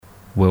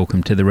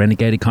Welcome to the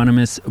Renegade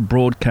Economist,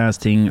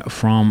 broadcasting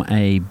from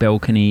a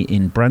balcony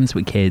in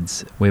Brunswick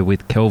Heads. We're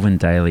with Kelvin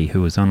Daly,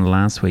 who was on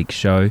last week's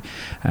show,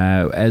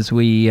 as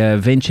we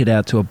ventured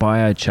out to a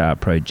biochar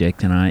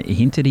project, and I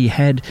hinted he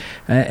had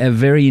a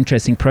very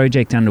interesting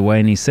project underway,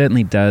 and he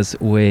certainly does.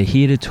 We're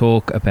here to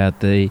talk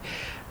about the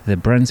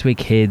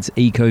Brunswick Heads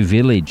Eco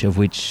Village, of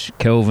which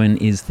Kelvin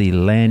is the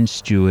land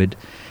steward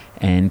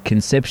and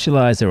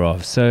conceptualizer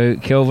of. So,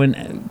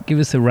 Kelvin, give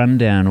us a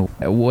rundown.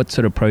 What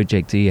sort of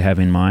project do you have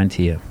in mind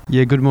here?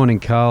 Yeah, good morning,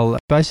 Carl.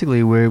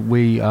 Basically,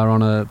 we are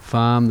on a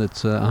farm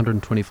that's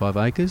 125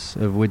 acres,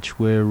 of which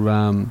we're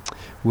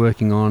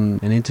working on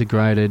an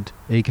integrated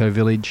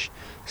eco-village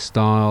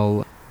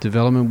style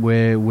development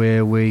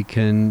where we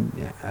can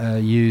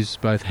use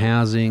both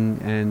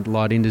housing and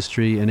light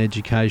industry and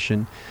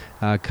education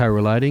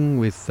correlating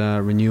with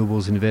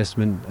renewables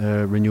investment,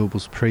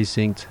 renewables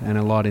precinct, and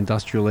a light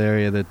industrial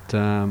area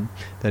that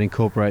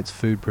incorporates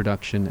food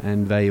production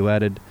and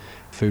value-added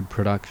food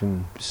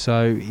production.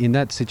 So in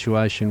that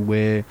situation,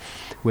 we're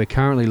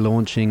currently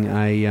launching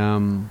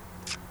an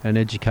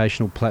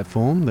educational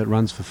platform that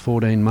runs for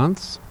 14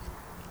 months,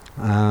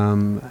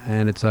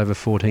 and it's over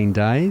 14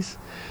 days,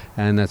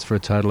 and that's for a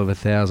total of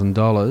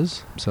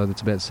 $1,000. So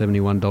that's about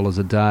 $71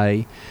 a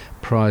day,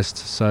 priced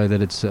so that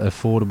it's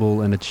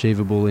affordable and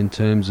achievable in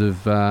terms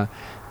of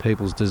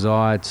people's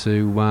desire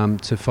to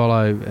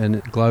follow a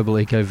global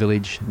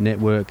eco-village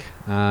network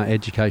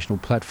educational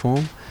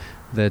platform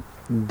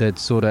that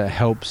sort of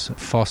helps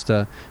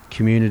foster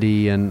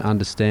community and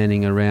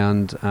understanding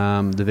around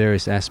the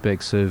various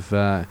aspects of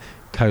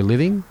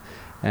co-living,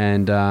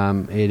 and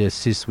it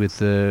assists with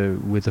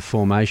the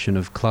formation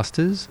of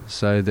clusters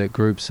so that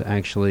groups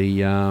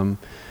actually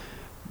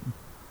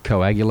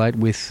coagulate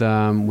with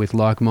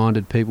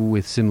like-minded people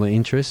with similar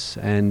interests,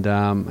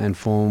 and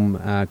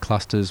form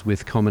clusters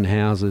with common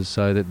houses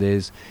so that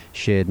there's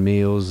shared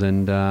meals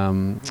and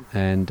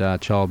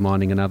child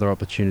minding and other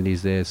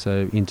opportunities there,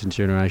 so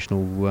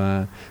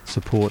intergenerational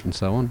support and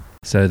so on.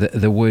 So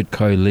the word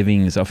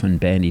co-living is often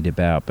bandied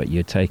about, but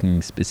you're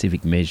taking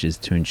specific measures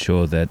to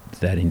ensure that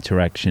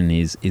interaction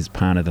is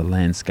part of the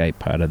landscape,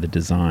 part of the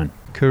design.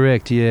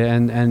 Correct, yeah,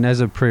 and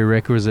as a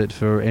prerequisite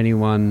for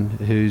anyone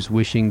who's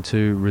wishing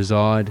to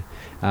reside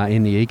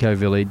in the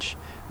eco-village,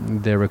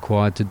 they're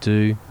required to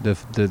do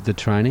the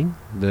training,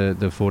 the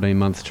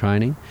 14-month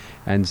training,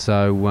 and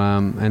so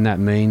and that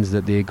means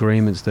that the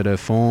agreements that are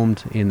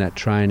formed in that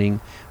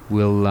training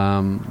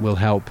will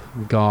help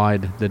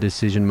guide the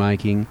decision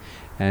making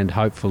and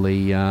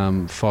hopefully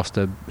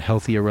foster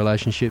healthier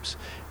relationships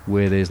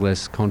where there's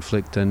less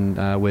conflict, and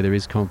where there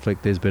is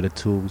conflict, there's better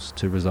tools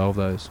to resolve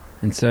those.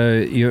 And so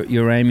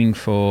you're aiming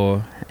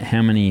for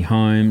how many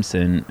homes,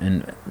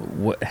 and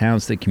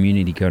how's the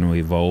community going to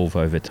evolve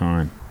over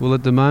time? Well,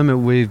 at the moment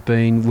we've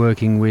been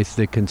working with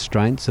the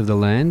constraints of the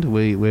land.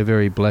 We're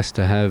very blessed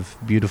to have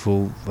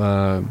beautiful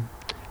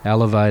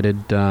elevated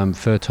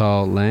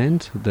fertile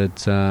land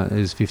that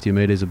is 50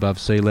 metres above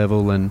sea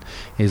level and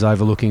is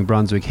overlooking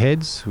Brunswick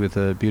Heads with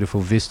a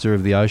beautiful vista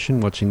of the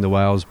ocean, watching the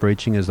whales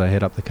breaching as they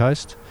head up the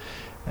coast.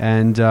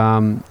 And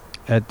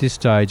at this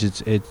stage,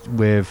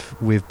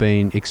 we've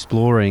been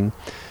exploring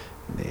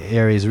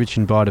areas rich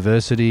in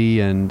biodiversity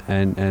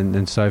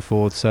and so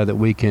forth, so that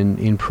we can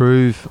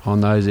improve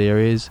on those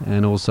areas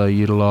and also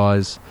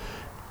utilise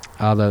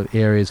other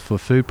areas for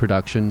food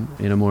production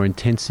in a more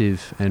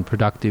intensive and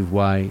productive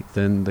way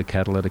than the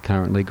cattle that are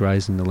currently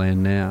grazing the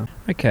land now.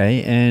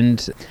 Okay,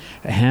 and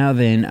how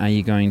then are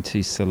you going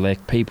to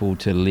select people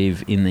to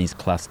live in these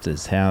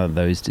clusters? How are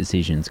those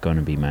decisions going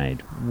to be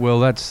made? Well,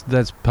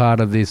 that's part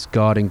of this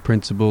guiding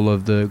principle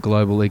of the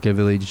Global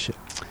Eco-Village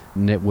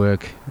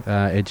Network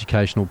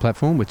educational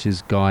platform, which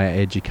is Gaia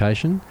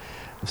Education.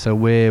 So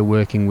we're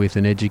working with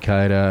an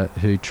educator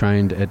who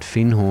trained at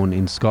Findhorn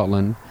in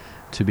Scotland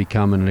to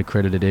become an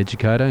accredited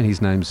educator.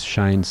 His name's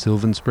Shane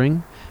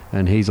Silvenspring,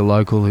 and he's a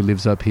local who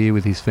lives up here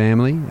with his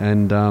family,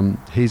 and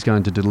he's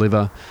going to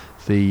deliver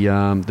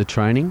the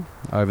training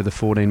over the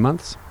 14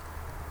 months.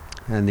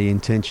 And the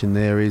intention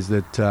there is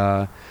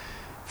that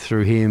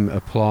through him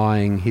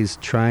applying his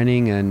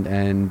training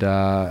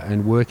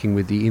and working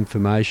with the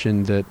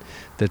information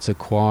that's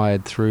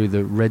acquired through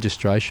the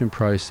registration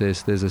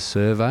process, there's a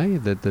survey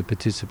that the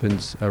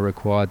participants are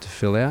required to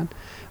fill out,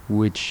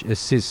 which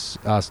assists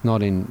us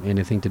not in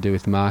anything to do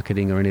with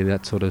marketing or any of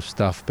that sort of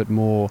stuff, but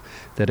more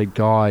that it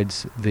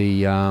guides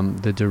the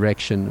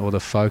direction or the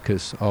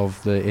focus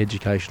of the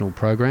educational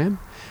program,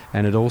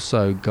 and it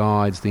also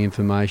guides the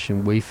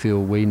information we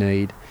feel we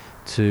need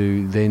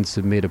to then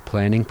submit a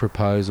planning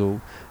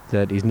proposal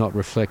that is not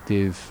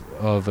reflective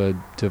of a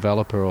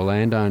developer or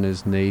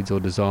landowner's needs or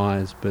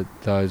desires, but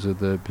those of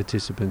the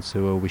participants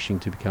who are wishing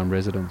to become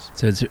residents.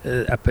 So it's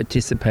a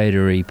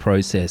participatory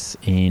process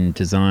in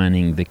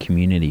designing the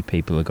community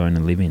people are going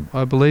to live in.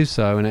 I believe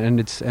so, and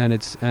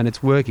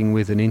it's working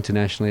with an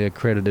internationally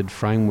accredited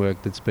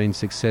framework that's been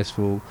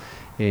successful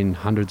in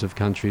hundreds of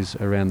countries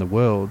around the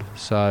world.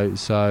 So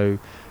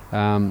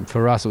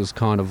for us, it was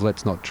kind of,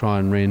 let's not try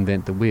and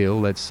reinvent the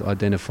wheel. Let's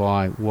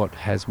identify what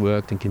has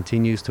worked and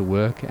continues to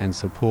work and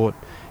support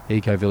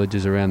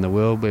eco-villages around the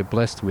world. We're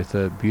blessed with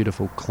a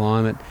beautiful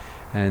climate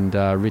and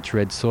rich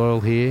red soil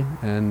here,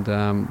 and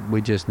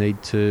we just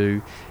need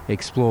to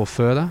explore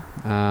further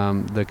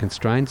the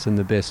constraints and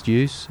the best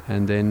use,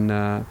 and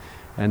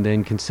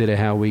then consider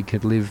how we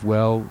could live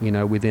well,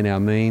 within our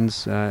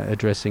means,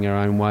 addressing our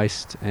own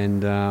waste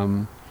and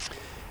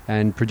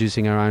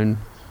producing our own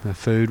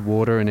food,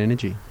 water and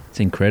energy. It's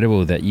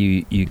incredible that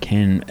you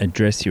can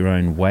address your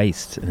own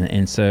waste,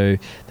 and so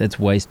that's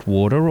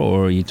wastewater,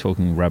 or are you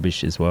talking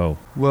rubbish as well?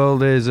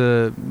 Well,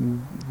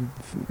 in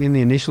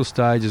the initial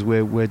stages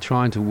we're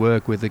trying to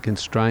work with the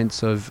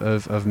constraints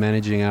of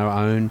managing our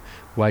own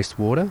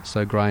wastewater,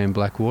 so grey and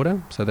black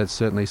water. So that's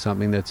certainly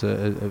something that's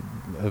a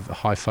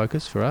high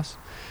focus for us.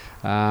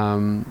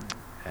 And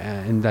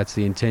that's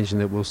the intention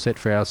that we'll set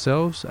for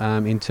ourselves.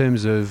 In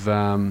terms of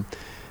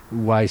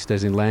waste,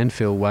 as in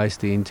landfill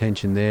waste, the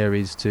intention there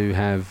is to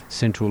have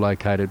central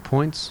located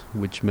points,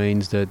 which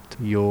means that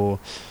you're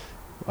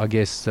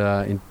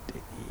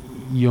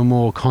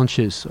more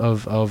conscious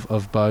of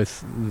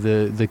both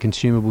the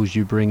consumables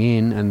you bring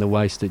in and the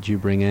waste that you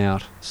bring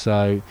out.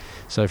 So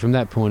from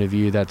that point of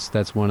view,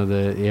 that's one of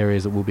the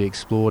areas that will be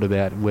explored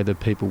about whether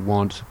people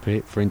want,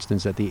 for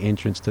instance, at the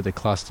entrance to the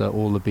cluster,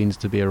 all the bins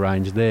to be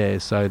arranged there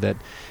so that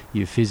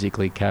you're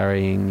physically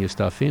carrying your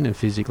stuff in and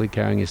physically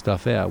carrying your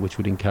stuff out, which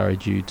would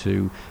encourage you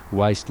to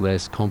waste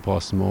less,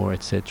 compost more,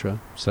 etc.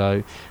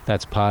 So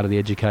that's part of the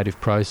educative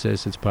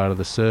process. It's part of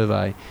the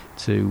survey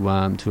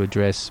to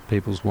address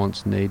people's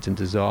wants, needs and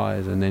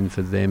desires, and then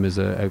for them as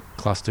a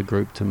cluster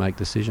group to make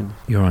decisions.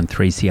 You're on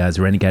 3CR's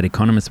Renegade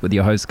Economist with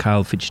your host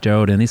Carl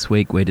Fitzgerald, and this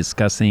week we're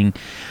discussing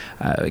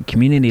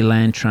community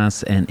land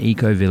trusts and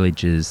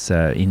eco-villages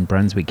in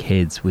Brunswick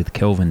Heads with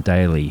Kelvin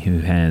Daly, who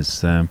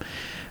has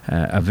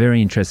a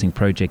very interesting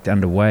project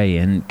underway.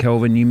 And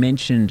Kelvin, you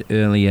mentioned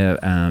earlier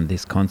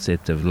this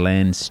concept of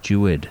land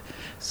steward.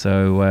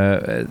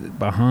 So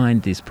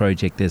behind this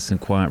project there's some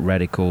quite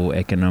radical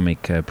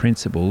economic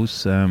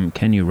principles.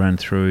 Can you run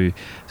through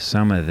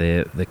some of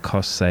the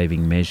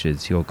cost-saving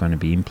measures you're going to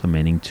be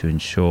implementing to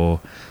ensure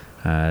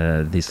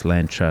this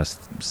land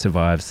trust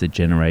survives the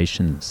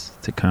generations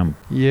to come?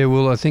 Yeah,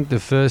 well, I think the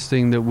first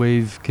thing that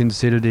we've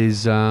considered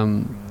is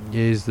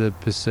the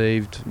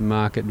perceived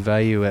market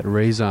value at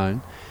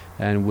rezone,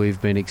 and we've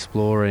been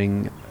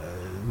exploring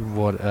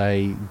what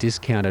a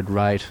discounted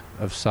rate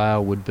of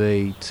sale would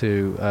be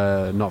to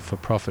a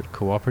not-for-profit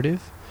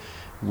cooperative,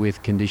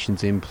 with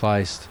conditions in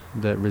place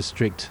that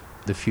restrict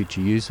the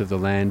future use of the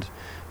land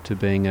to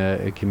being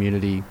a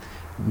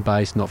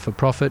community-based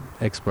not-for-profit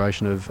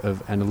exploration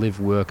of and a live,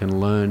 work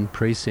and learn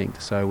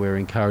precinct. So we're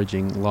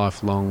encouraging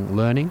lifelong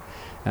learning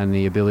and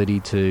the ability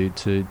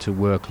to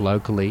work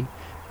locally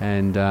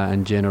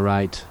and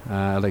generate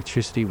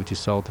electricity, which is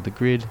sold to the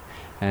grid,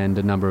 and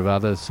a number of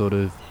other sort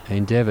of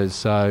endeavours.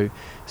 So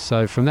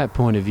from that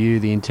point of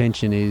view, the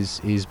intention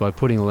is by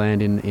putting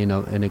land in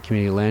a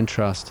community land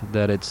trust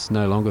that it's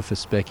no longer for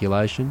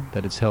speculation,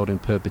 that it's held in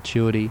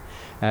perpetuity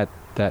at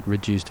that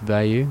reduced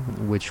value,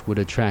 which would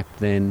attract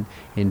then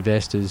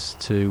investors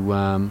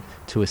to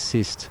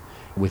assist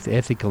with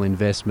ethical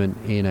investment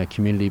in a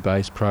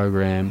community-based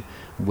program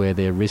where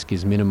their risk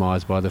is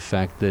minimised by the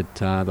fact that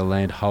the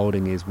land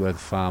holding is worth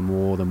far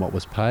more than what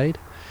was paid,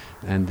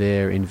 and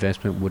their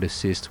investment would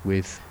assist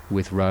with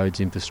roads,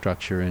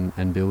 infrastructure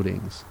and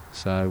buildings.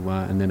 So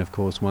and then of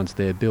course once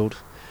they're built,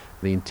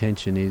 the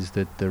intention is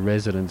that the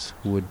residents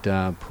would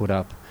put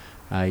up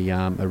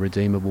a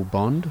redeemable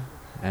bond,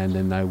 and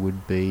then they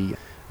would be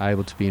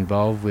able to be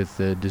involved with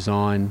the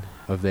design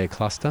of their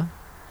cluster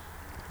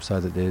so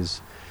that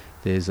there's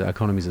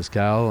economies of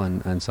scale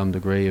and some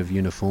degree of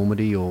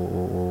uniformity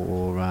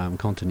or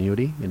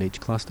continuity in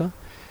each cluster.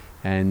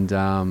 And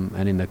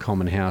in the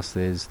common house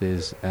there's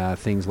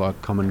things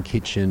like common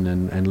kitchen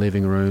and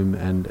living room,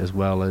 and as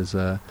well as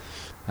a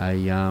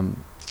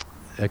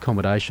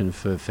accommodation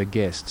for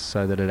guests,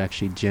 so that it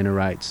actually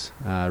generates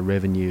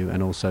revenue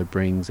and also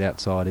brings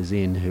outsiders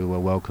in who are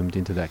welcomed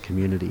into that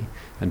community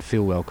and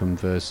feel welcome,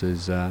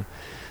 versus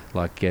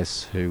like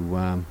guests who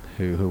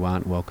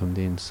aren't welcomed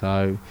in.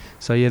 So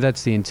yeah,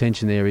 that's the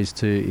intention there, is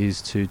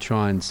to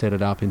try and set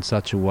it up in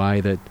such a way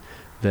that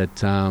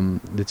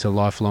it's a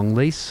lifelong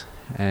lease,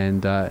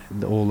 and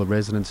all the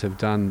residents have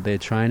done their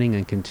training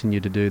and continue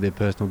to do their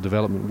personal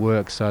development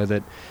work, so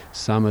that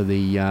some of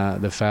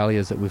the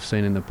failures that we've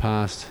seen in the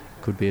past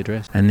could be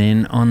addressed. And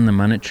then on the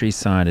monetary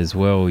side as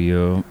well,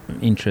 you're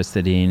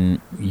interested in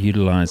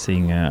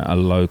utilising a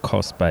low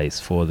cost base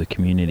for the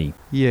community.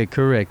 Yeah,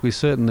 correct. We're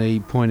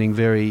certainly pointing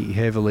very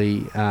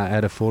heavily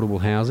at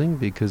affordable housing,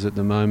 because at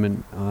the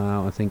moment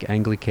I think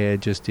Anglicare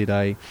just did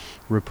a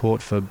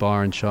report for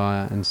Byron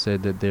Shire and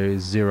said that there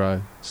is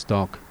zero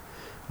stock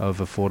of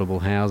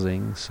affordable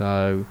housing.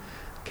 So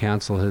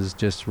Council has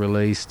just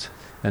released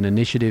an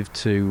initiative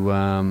to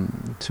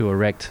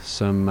erect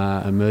some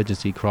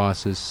emergency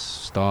crisis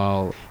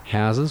style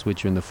houses,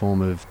 which are in the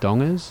form of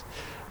dongers,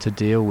 to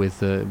deal with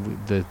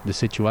the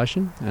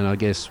situation. And I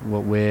guess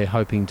what we're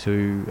hoping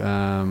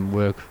to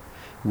work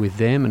with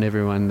them and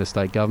everyone in the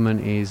state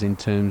government is in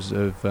terms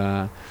of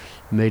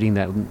meeting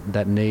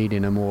that need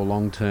in a more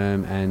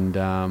long-term and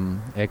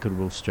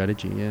equitable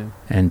strategy. Yeah.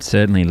 And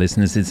certainly,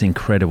 listeners, it's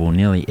incredible.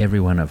 Nearly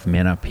everyone I've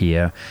met up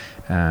here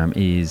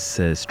is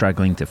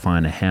struggling to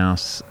find a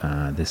house.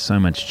 There's so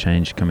much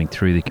change coming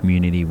through the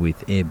community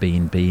with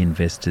Airbnb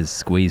investors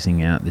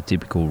squeezing out the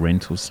typical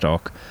rental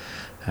stock,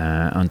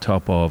 on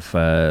top of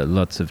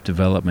lots of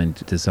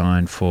development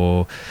designed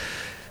for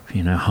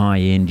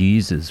high-end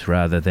users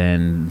rather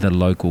than the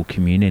local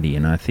community.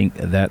 And I think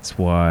that's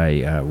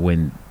why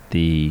when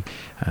the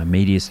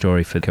media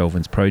story for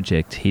Kelvin's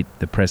project hit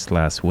the press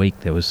last week,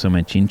 there was so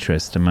much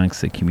interest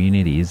amongst the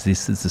community.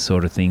 This is the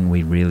sort of thing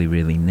we really,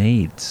 really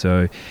need.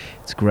 So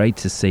it's great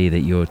to see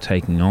that you're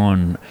taking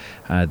on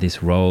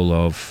this role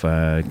of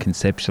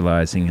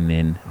conceptualizing and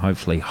then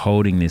hopefully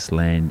holding this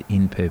land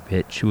in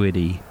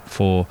perpetuity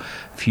for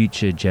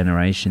future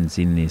generations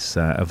in this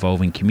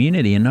evolving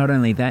community. And not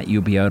only that,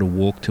 you'll be able to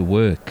walk to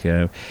work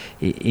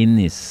in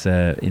this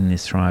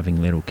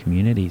thriving little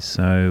community.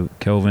 So,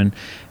 Kelvin,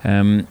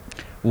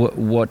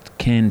 what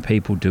can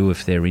people do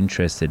if they're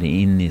interested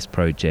in this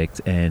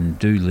project and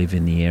do live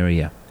in the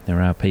area? There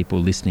are people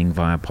listening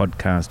via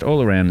podcast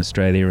all around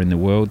Australia and the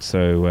world,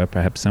 so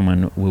perhaps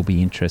someone will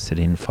be interested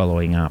in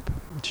following up.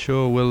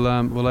 Sure. Well,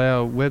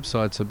 our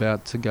website's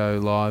about to go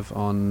live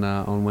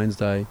on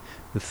Wednesday,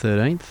 the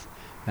 13th,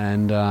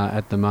 and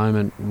at the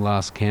moment,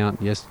 last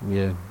count,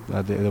 there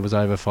was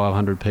over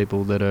 500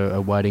 people that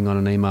are waiting on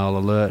an email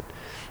alert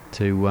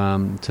to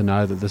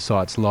know that the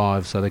site's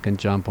live, so they can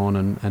jump on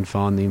and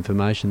find the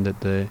information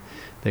that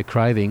they're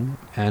craving.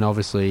 And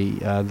obviously,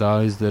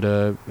 those that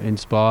are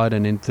inspired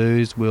and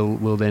enthused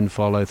will then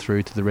follow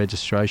through to the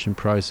registration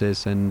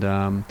process. And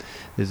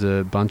there's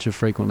a bunch of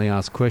frequently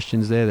asked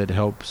questions there that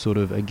help sort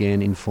of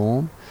again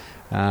inform.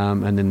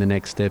 And then the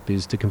next step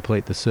is to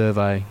complete the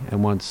survey.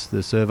 And once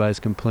the survey is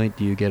complete,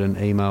 you get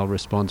an email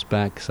response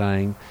back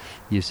saying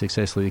you've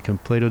successfully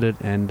completed it,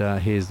 and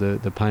here's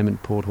the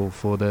payment portal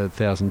for the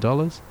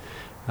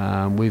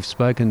 $1,000. We've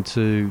spoken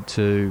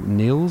to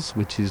NILS,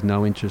 which is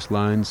No Interest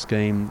Loan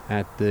Scheme,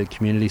 at the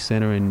community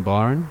centre in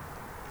Byron,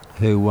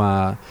 who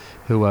are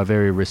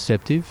very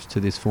receptive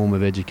to this form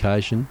of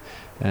education.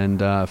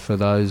 And for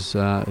those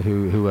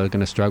who are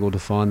going to struggle to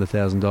find the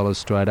 $1,000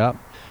 straight up,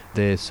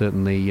 they're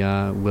certainly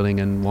willing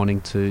and wanting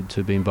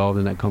to be involved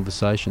in that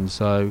conversation.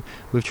 So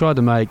we've tried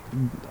to make,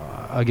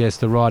 I guess,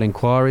 the right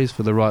inquiries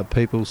for the right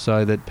people,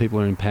 so that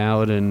people are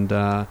empowered and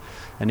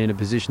in a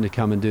position to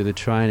come and do the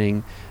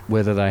training,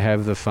 whether they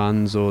have the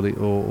funds or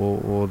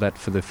that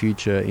for the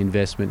future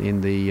investment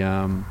in the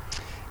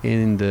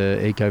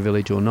eco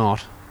village or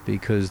not.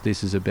 Because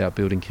this is about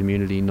building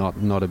community, not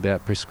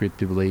about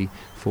prescriptively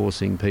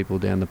forcing people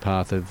down the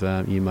path of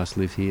you must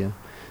live here.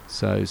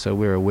 So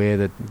we're aware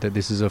that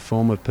this is a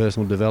form of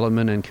personal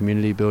development and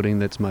community building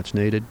that's much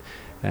needed,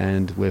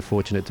 and we're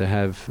fortunate to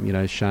have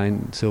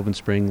Shane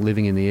Silvenspring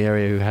living in the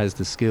area who has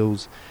the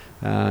skills,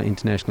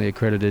 internationally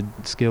accredited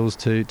skills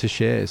to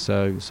share.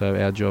 So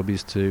our job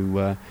is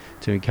to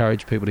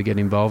encourage people to get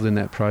involved in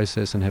that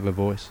process and have a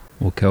voice.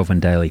 Well,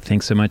 Kelvin Daly,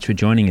 thanks so much for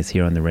joining us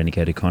here on The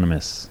Renegade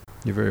Economists.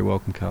 You're very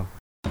welcome, Carl.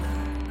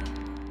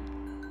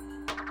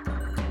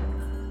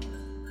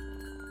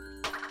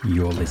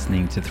 You're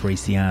listening to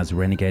 3CR's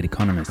Renegade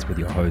Economist with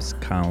your host,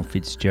 Carl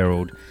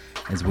Fitzgerald,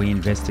 as we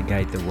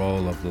investigate the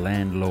role of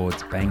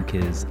landlords,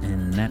 bankers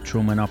and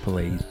natural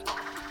monopolies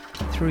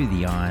through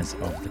the eyes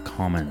of the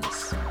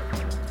commons.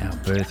 Our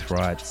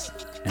birthrights,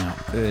 our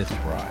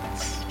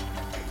earthrights.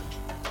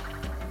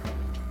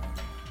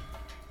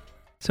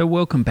 So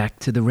welcome back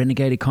to the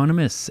Renegade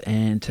Economists,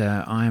 and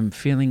I'm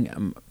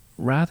feeling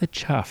rather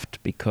chuffed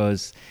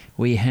because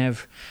we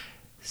have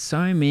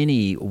so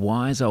many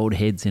wise old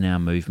heads in our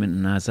movement,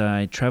 and as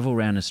I travel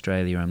around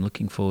Australia, I'm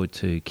looking forward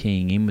to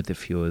keying in with a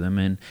few of them.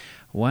 And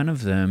one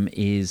of them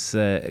is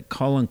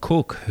Colin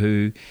Cook,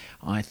 who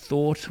I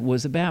thought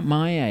was about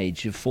my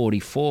age of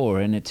 44,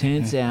 and it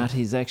turns out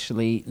he's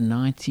actually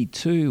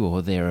 92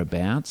 or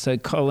thereabouts. So,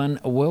 Colin,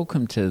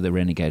 welcome to the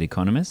Renegade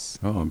Economists.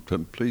 Oh, I'm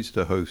pleased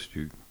to host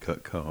you,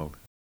 Carl.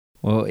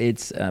 Well,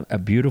 it's a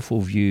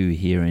beautiful view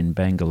here in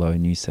Bangalore,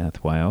 New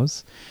South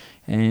Wales.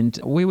 And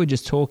we were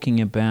just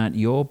talking about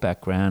your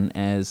background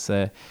as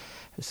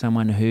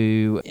someone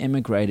who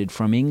emigrated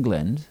from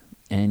England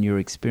and your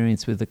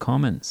experience with the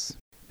Commons.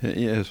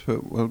 Yes,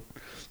 well,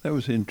 that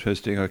was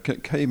interesting. I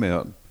came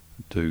out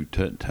to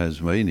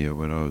Tasmania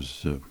when I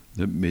was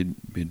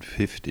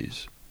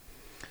mid-50s.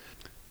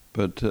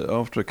 But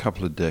after a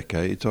couple of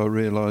decades, I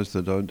realised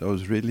that I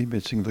was really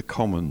missing the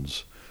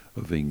commons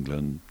of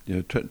England.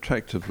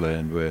 Tract of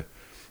land where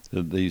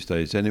these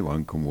days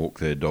anyone can walk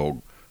their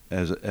dog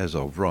as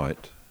of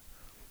right.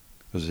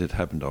 As it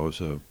happened, I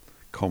was a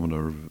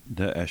commoner of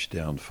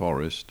Ashdown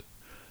Forest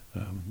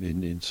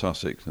in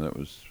Sussex, and that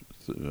was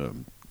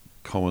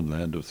common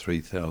land of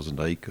 3,000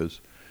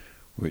 acres,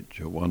 which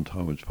at one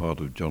time was part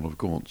of John of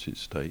Gaunt's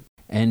estate.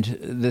 And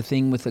the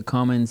thing with the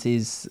commons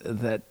is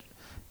that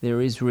there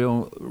is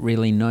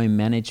really no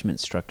management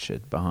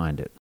structure behind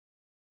it.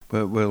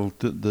 Well,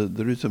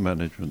 there is a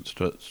management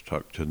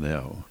structure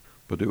now,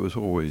 but it was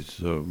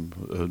always a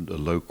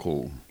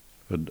local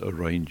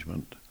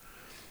arrangement,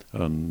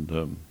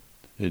 and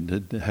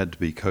it had to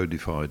be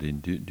codified in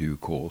due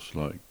course.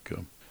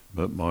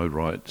 But my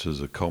rights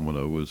as a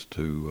commoner was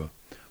to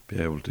be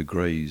able to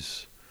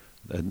graze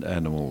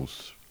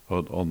animals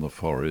on the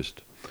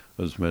forest,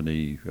 as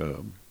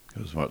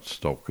much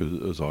stock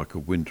as I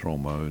could winter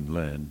on my own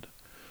land,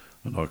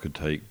 and I could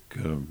take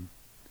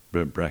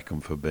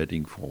bracken for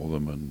bedding for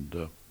them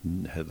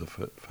and heather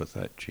for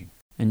thatching.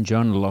 And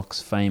John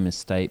Locke's famous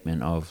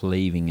statement of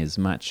leaving as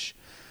much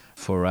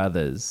for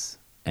others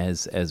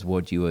as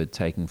what you were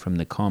taking from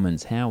the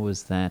commons, how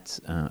was that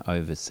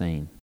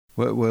overseen?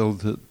 Well,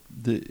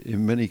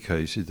 in many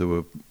cases there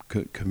were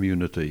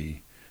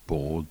community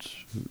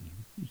boards.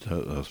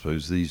 I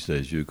suppose these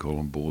days you call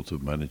them boards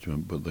of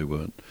management, but they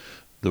weren't.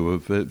 There were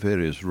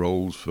various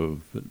roles for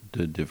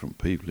different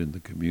people in the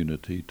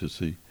community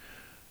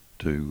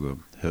to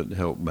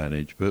help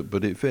manage,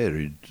 but it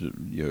varied,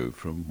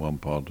 from one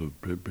part of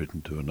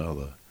Britain to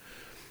another.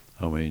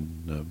 I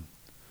mean,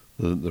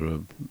 there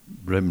are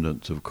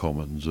remnants of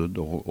commons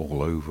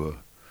all over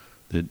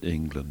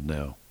England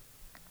now.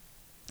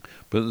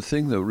 But the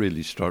thing that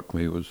really struck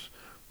me was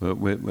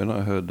when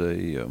I heard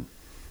a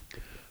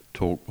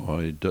talk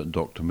by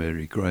Dr.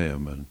 Mary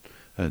Graham,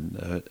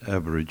 an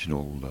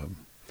Aboriginal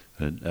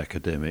an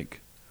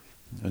academic,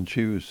 and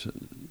she was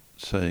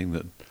saying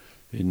that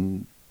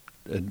in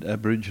an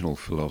Aboriginal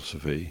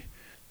philosophy,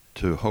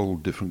 to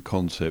hold different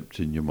concepts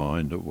in your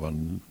mind at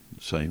one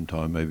same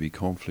time, maybe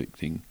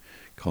conflicting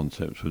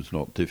concepts, was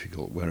not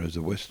difficult, whereas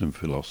a Western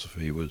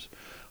philosophy was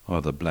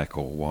either black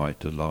or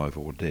white, alive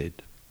or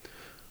dead.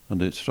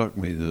 And it struck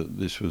me that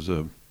this was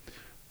a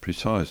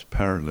precise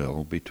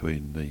parallel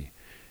between the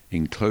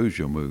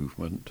enclosure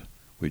movement,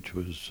 which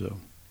was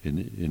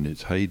in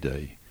its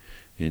heyday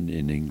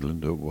in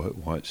England, a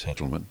white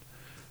settlement,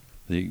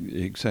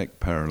 the exact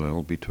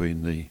parallel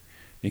between the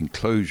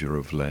enclosure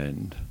of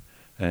land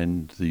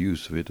and the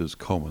use of it as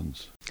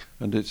commons.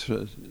 And it's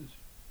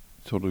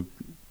sort of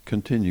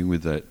continuing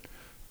with that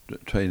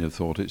train of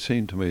thought. It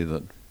seemed to me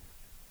that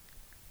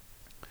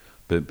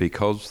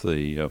because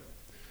the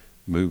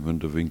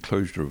movement of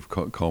enclosure of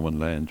common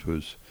lands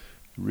was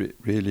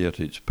really at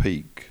its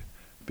peak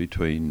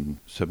between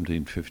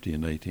 1750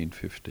 and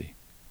 1850,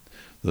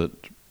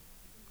 that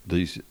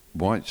the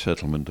white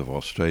settlement of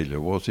Australia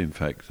was in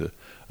fact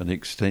an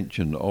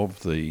extension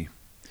of the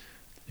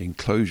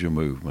enclosure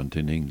movement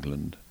in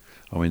England.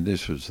 I mean,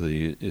 this was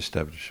the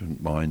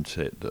establishment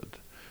mindset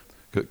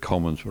that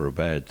commons were a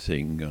bad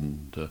thing,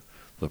 and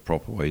the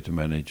proper way to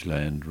manage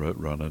land,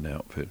 run an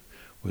outfit,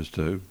 was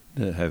to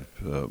have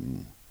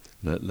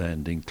that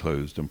land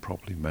enclosed and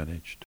properly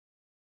managed.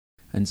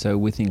 And so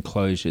with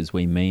enclosures,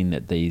 we mean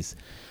that this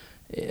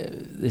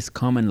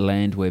common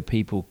land where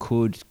people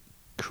could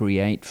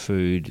create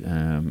food,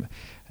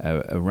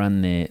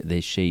 run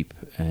their sheep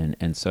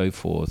and so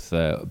forth,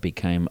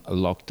 became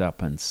locked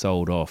up and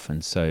sold off.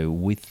 And so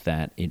with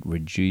that, it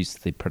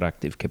reduced the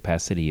productive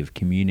capacity of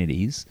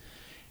communities.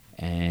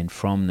 And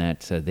from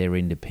that, their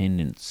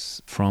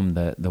independence from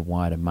the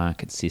wider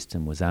market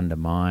system was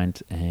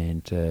undermined,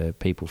 and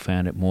people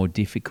found it more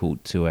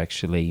difficult to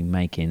actually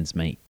make ends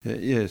meet.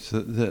 Yes,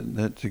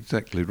 that's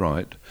exactly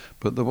right.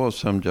 But there was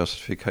some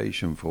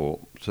justification for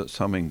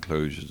some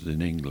enclosures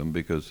in England,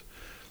 because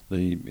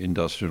the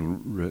Industrial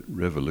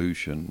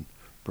Revolution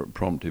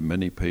prompted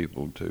many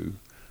people to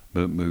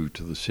move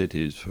to the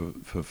cities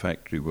for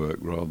factory work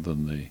rather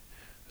than the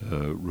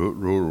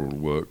rural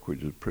work,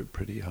 which is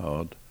pretty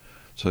hard.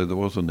 So there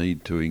was a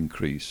need to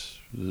increase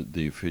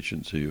the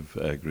efficiency of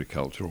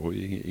agriculture, or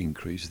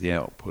increase the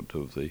output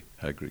of the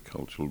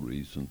agricultural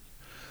reason.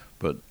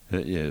 But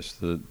yes,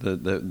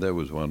 there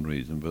was one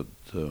reason, but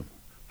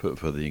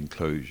for the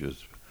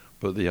enclosures.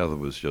 But the other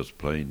was just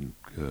plain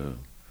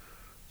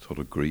sort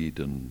of greed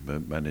and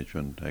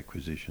management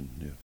acquisition.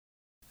 Yeah.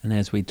 And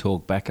as we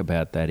talk back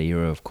about that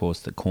era, of course,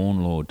 the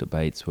Corn Law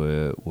debates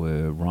were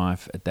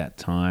rife at that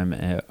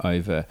time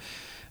over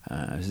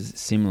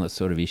similar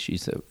sort of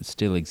issues that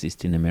still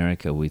exist in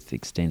America, with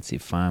extensive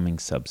farming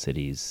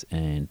subsidies,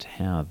 and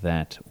how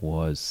that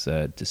was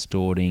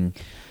distorting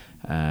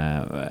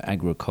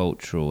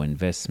agricultural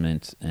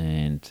investment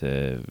and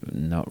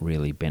not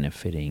really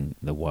benefiting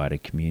the wider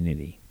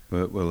community.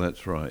 Well,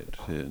 that's right.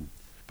 Yeah.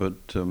 But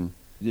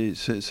it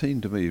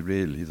seemed to me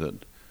really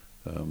that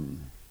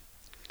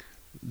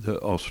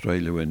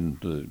Australia in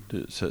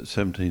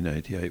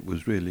 1788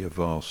 was really a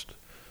vast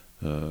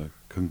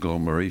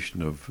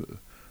conglomeration of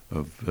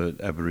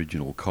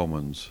Aboriginal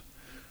commons,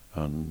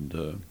 and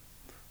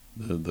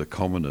the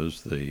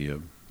commoners, the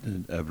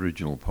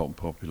Aboriginal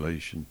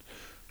population,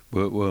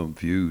 weren't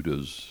viewed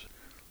as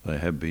they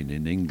had been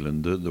in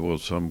England. There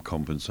was some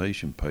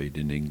compensation paid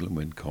in England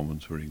when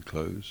commons were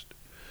enclosed,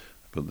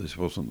 but this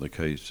wasn't the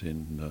case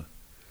in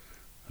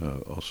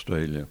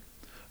Australia.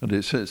 And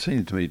it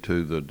seemed to me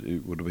too that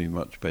it would have been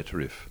much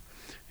better if,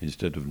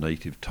 instead of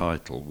native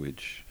title,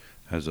 which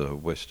has a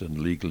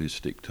Western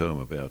legalistic term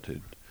about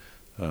it,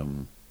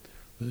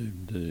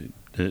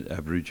 the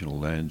Aboriginal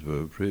lands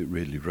were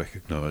really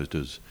recognised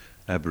as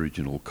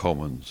Aboriginal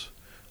commons,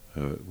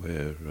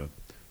 where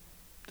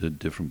that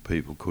different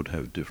people could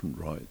have different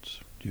rights,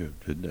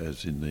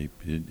 as in the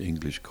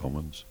English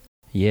Commons.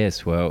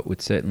 Yes, well, it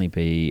would certainly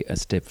be a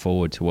step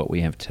forward to what we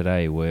have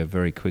today, where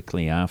very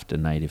quickly after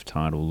native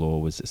title law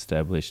was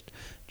established,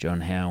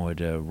 John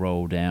Howard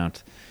rolled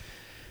out,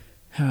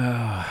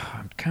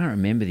 I can't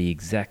remember the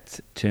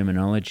exact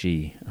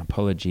terminology,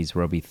 apologies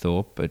Robbie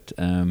Thorpe, but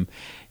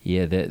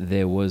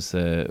there was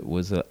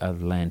a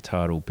land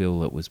title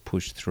bill that was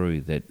pushed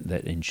through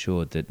that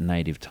ensured that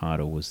native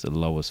title was the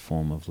lowest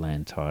form of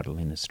land title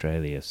in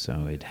Australia,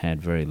 so it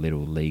had very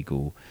little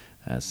legal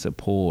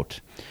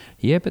support.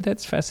 Yeah, but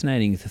that's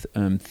fascinating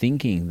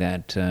thinking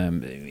that,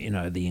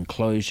 the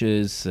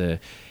enclosures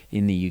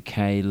in the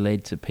UK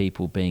led to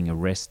people being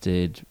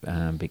arrested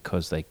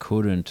because they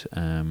couldn't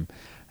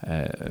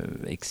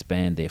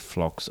expand their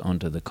flocks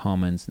onto the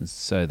commons, and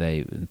so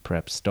they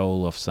perhaps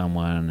stole off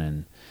someone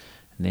and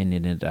then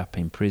ended up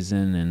in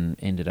prison and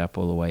ended up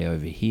all the way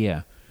over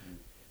here.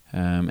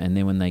 And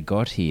then when they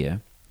got here,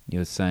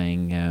 you're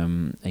saying,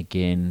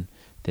 again,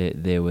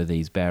 there were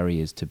these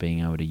barriers to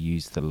being able to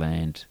use the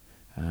land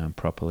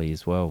properly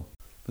as well.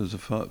 There's a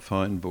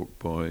fine book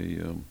by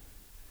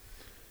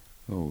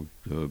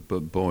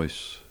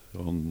Boyce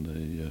on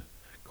the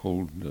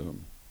called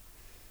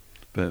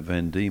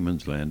Van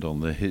Diemen's Land,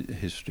 on the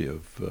history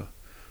of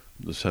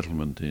the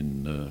settlement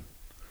in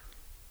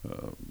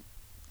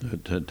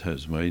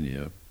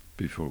Tasmania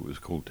before it was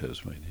called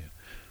Tasmania,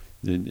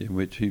 in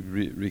which he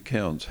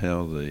recounts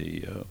how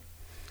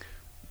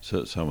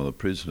some of the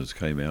prisoners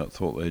came out,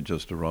 thought they'd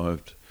just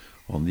arrived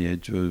on the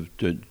edge of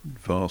a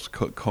vast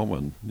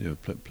common,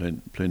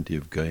 plenty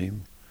of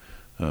game,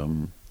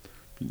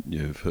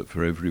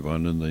 for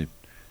everyone, and they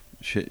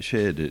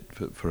shared it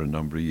for a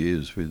number of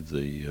years with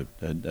the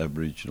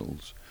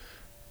Aboriginals.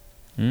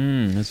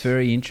 That's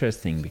very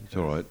interesting. It's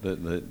all right.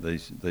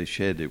 They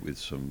shared it with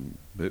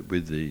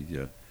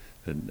the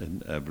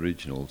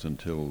Aboriginals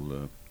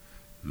until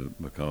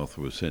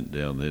MacArthur was sent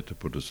down there to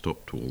put a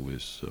stop to all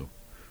this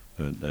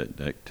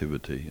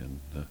activity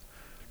and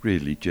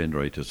really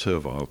generate a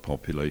servile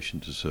population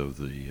to serve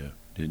the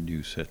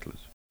new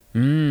settlers.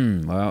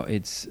 Well,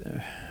 it's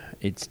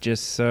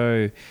just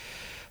so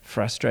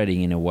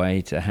frustrating in a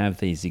way to have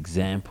these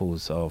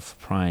examples of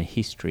prior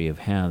history of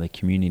how the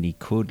community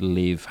could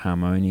live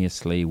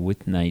harmoniously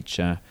with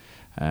nature,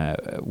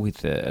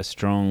 with a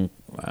strong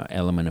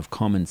element of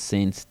common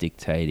sense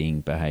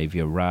dictating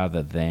behaviour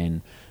rather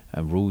than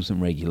rules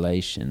and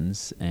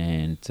regulations.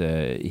 And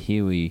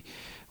here we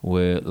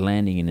were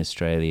landing in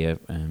Australia,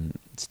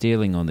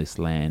 stealing on this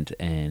land,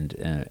 and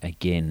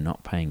again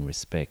not paying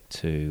respect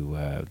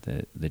to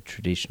the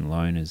traditional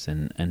owners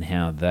and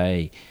how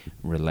they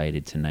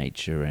related to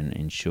nature and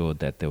ensured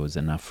that there was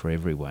enough for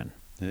everyone.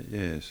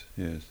 Yes,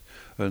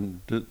 and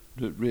that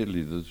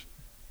really there's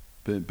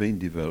been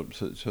developed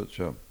such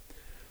a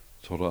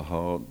sort of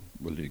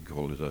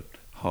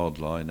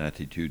hardline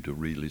attitude to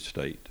real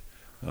estate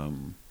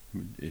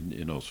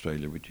in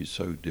Australia, which is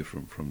so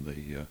different from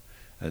the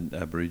an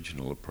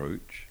Aboriginal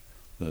approach,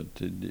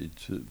 that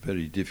it's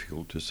very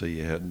difficult to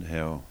see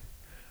how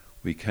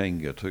we can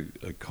get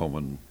a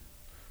common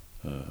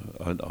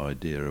an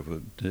idea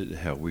of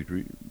how we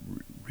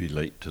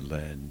relate to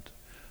land.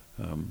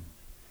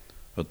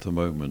 At the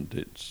moment,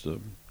 it's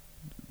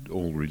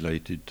all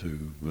related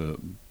to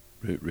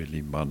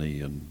really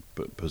money and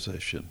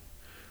possession,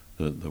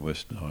 the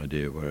Western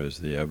idea, whereas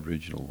the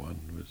Aboriginal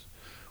one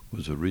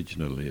was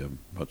originally a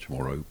much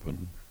more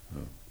open,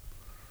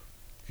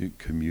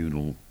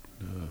 communal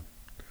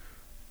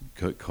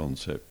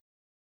concept.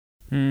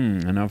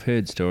 And I've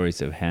heard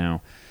stories of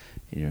how,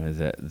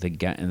 the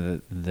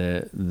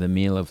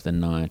meal of the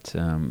night,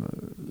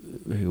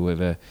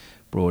 whoever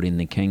brought in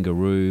the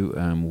kangaroo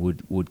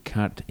would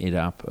cut it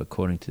up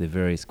according to the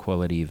various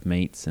quality of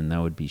meats, and they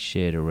would be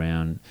shared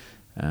around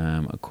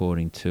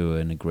according to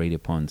an agreed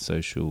upon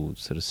social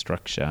sort of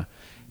structure,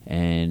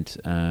 and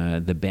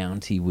the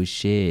bounty was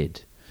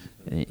shared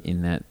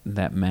in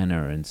that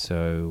manner. And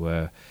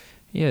so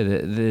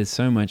there's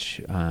so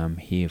much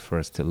here for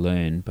us to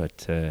learn,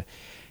 but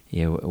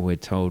we're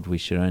told we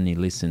should only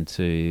listen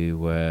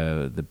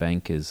to the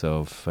bankers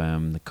of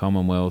the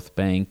Commonwealth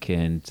Bank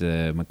and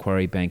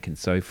Macquarie Bank and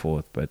so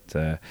forth. But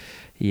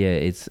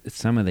it's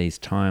some of these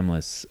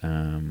timeless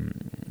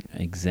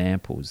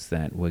examples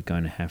that we're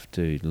going to have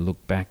to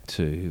look back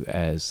to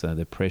as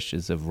the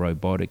pressures of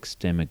robotics,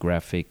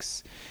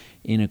 demographics,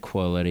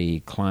 inequality,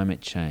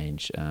 climate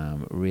change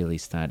really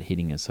start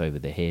hitting us over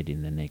the head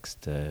in the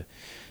next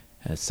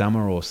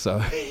summer or so.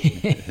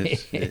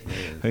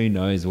 Who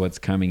knows what's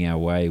coming our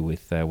way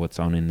with what's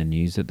on in the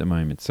news at the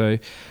moment. So,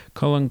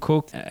 Colin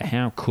Cook,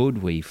 how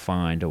could we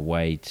find a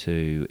way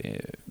to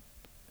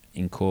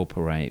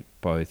incorporate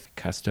both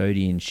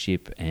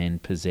custodianship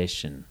and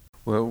possession?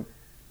 Well,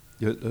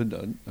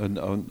 and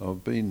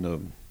I've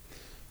been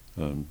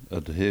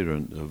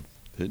adherent of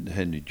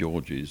Henry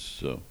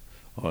George's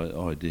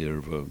idea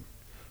of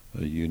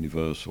a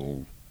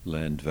universal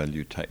land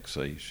value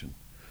taxation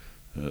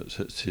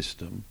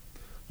system.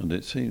 And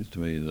it seems to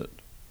me that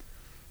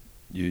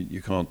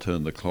you can't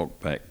turn the clock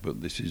back,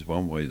 but this is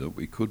one way that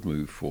we could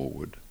move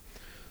forward.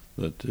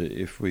 That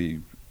if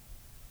we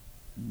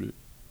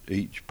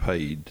each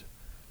paid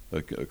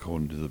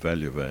according to the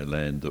value of our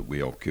land that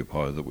we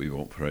occupy, that we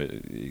want for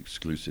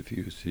exclusive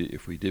use,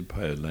 if we did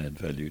pay a land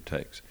value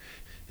tax,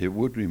 it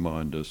would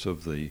remind us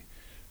of the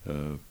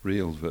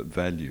real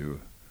value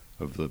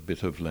of the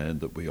bit of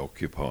land that we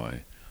occupy,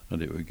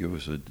 and it would give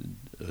us a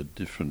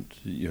different,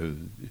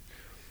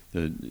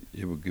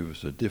 it would give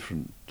us a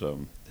different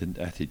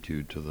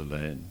attitude to the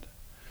land.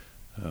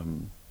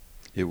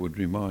 It would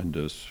remind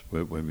us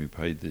when we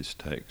paid this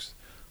tax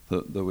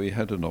that we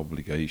had an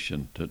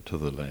obligation to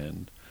the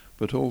land,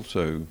 but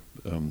also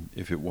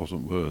if it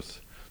wasn't worth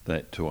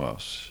that to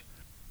us,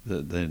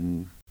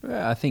 then...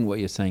 I think what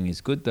you're saying is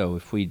good, though.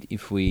 If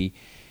we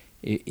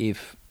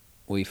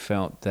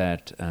felt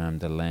that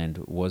the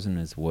land wasn't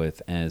as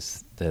worth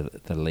as the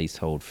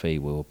leasehold fee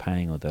we were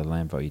paying or the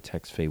land value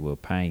tax fee we were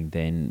paying,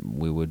 then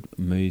we would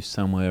move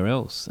somewhere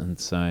else. And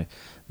so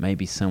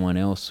maybe someone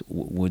else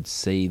would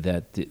see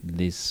that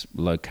this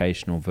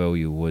locational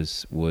value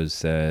was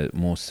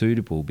more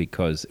suitable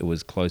because it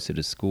was closer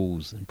to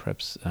schools, and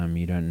perhaps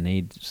you don't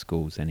need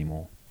schools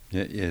anymore.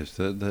 Yeah, yes,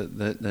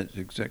 that's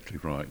exactly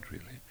right,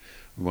 really.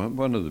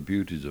 One of the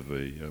beauties of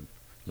a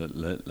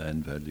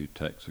land value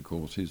tax, of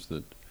course, is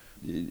that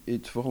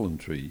it's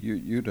voluntary.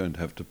 You don't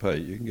have to pay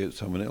it. You can get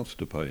someone else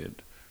to pay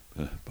it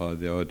by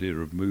the idea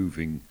of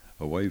moving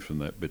away from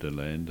that bit of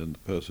land, and the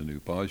person who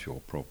buys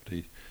your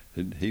property,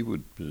 he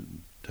would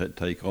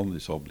take on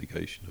this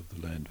obligation of the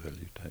land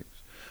value tax.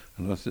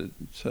 And I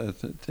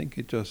think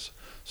it just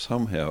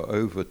somehow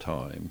over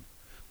time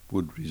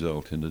would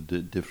result in a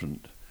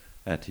different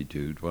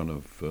attitude, one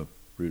of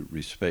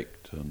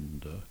respect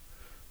and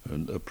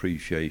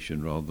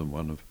appreciation rather than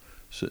one of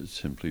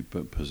simply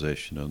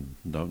possession and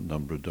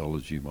number of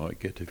dollars you might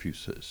get if you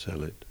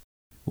sell it.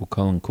 Well,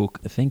 Colin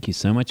Cook, thank you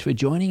so much for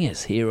joining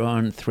us here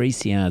on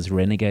 3CR's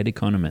Renegade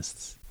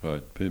Economists.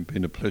 Right,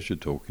 been a pleasure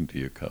talking to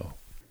you, Carl.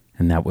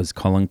 And that was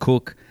Colin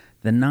Cook,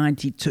 the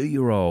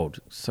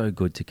 92-year-old. So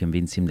good to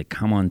convince him to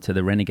come on to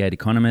the Renegade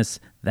Economists.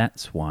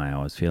 That's why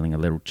I was feeling a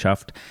little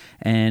chuffed.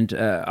 And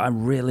I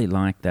really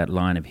like that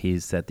line of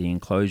his that the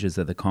enclosures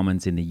of the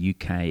commons in the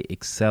UK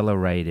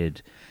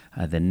accelerated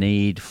the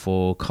need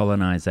for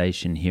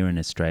colonisation here in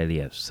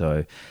Australia.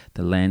 So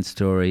the land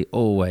story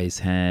always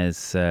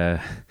has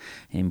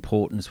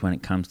importance when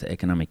it comes to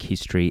economic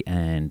history,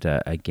 and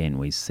again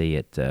we see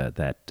it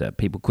that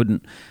people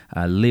couldn't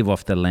live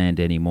off the land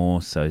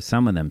anymore, so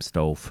some of them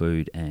stole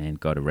food and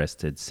got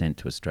arrested, sent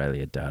to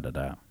Australia,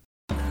 da-da-da.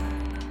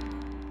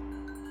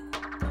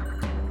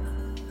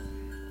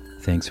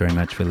 Thanks very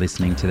much for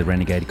listening to the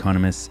Renegade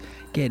Economists.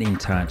 Get in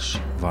touch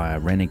via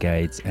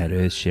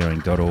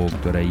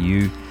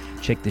renegades@earthsharing.org.au.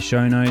 Check the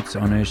show notes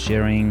on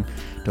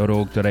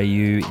earthsharing.org.au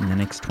in the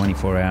next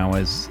 24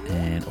 hours,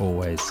 and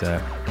always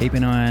keep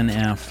an eye on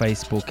our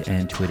Facebook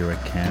and Twitter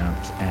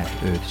accounts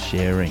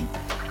 @earthsharing.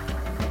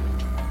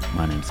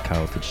 My name's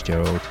Carl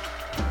Fitzgerald.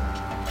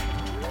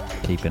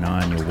 Keep an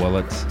eye on your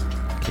wallets.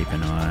 Keep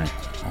an eye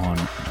on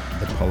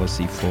the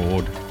policy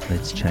fraud.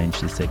 Let's change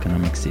this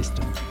economic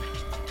system.